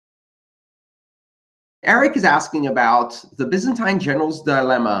Eric is asking about the Byzantine Generals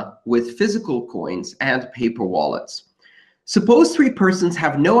dilemma with physical coins and paper wallets. Suppose three persons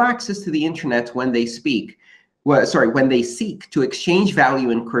have no access to the internet when they seek to exchange value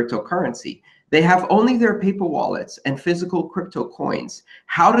in cryptocurrency. They have only their paper wallets and physical crypto coins.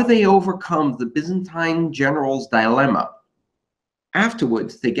 How do they overcome the Byzantine Generals dilemma?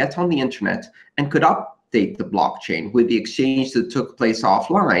 Afterwards, they get on the internet and could update the blockchain with the exchange that took place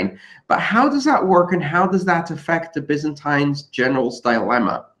offline. But how does that work, and how does that affect the Byzantine Generals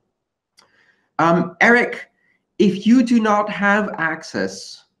dilemma? Eric, if you do not have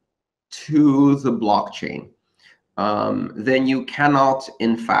access to the blockchain, then you cannot,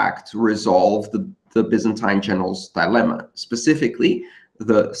 in fact, resolve the Byzantine Generals dilemma, specifically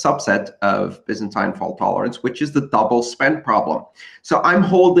the subset of Byzantine fault tolerance, which is the double spend problem. So I'm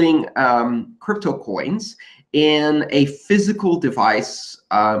holding crypto coins in a physical device,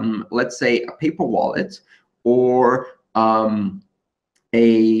 let's say a paper wallet, or some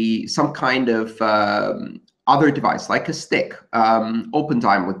kind of other device, like a stick.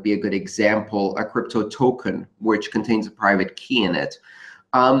 OpenDime would be a good example, a crypto token, which contains a private key in it.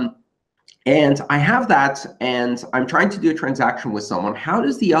 And I have that, and I'm trying to do a transaction with someone. How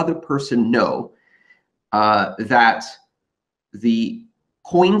does the other person know that the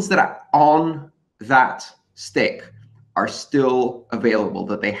coins that are on that stick are still available,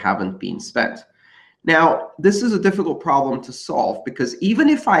 that they haven't been spent? Now, this is a difficult problem to solve, because even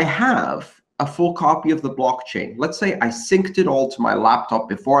if I have a full copy of the blockchain, let's say I synced it all to my laptop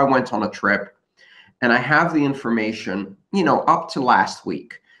before I went on a trip, and I have the information, up to last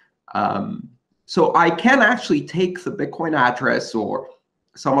week. So I can actually take the Bitcoin address or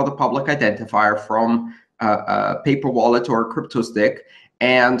some other public identifier from a paper wallet or a crypto stick,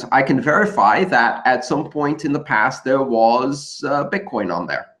 and I can verify that at some point in the past there was Bitcoin on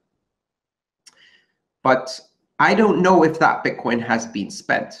there. But I don't know if that Bitcoin has been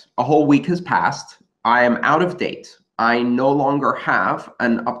spent. A whole week has passed. I am out of date. I no longer have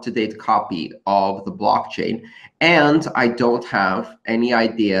an up-to-date copy of the blockchain, and I don't have any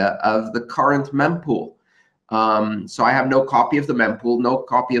idea of the current mempool. So I have no copy of the mempool, no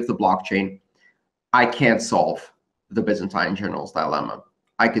copy of the blockchain. I can't solve the Byzantine Generals dilemma.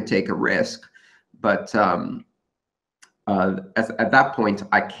 I could take a risk, but at that point,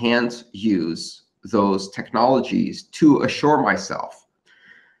 I can't use those technologies to assure myself.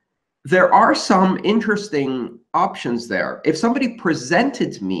 There are some interesting options there. If somebody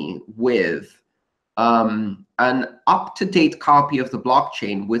presented me with an up-to-date copy of the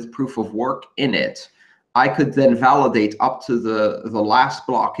blockchain with proof of work in it, I could then validate up to the last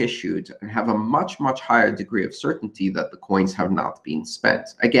block issued and have a much, much higher degree of certainty that the coins have not been spent.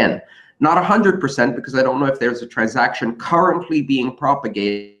 Again, not 100%, because I don't know if there's a transaction currently being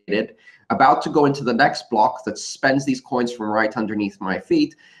propagated about to go into the next block that spends these coins from right underneath my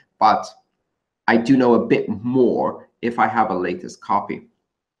feet. But I do know a bit more if I have a latest copy.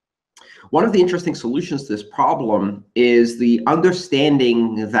 One of the interesting solutions to this problem is the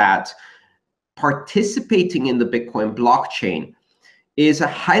understanding that participating in the Bitcoin blockchain is a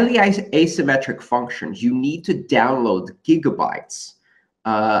highly asymmetric function. You need to download gigabytes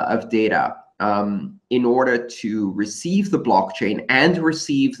of data in order to receive the blockchain and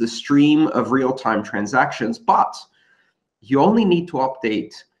receive the stream of real-time transactions, but you only need to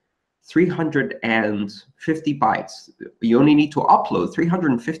update 350 bytes. You only need to upload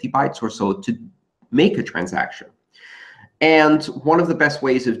 350 bytes or so to make a transaction. And one of the best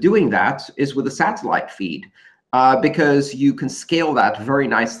ways of doing that is with a satellite feed, because you can scale that very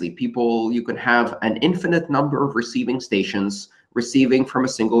nicely. You can have an infinite number of receiving stations receiving from a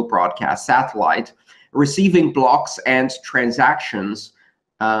single broadcast satellite, receiving blocks and transactions,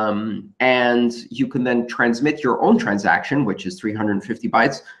 and you can then transmit your own transaction, which is 350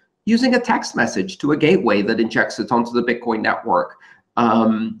 bytes, using a text message to a gateway that injects it onto the Bitcoin network,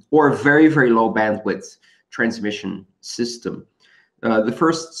 or a very, very low bandwidth transmission system. The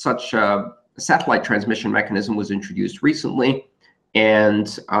first such satellite transmission mechanism was introduced recently, and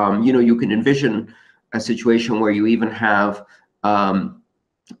you can envision a situation where you even have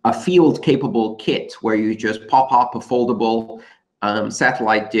a field-capable kit where you just pop up a foldable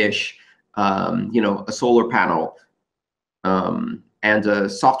satellite dish, a solar panel, and a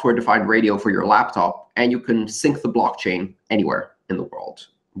software-defined radio for your laptop, and you can sync the blockchain anywhere in the world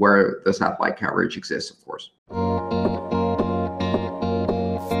where the satellite coverage exists, of course.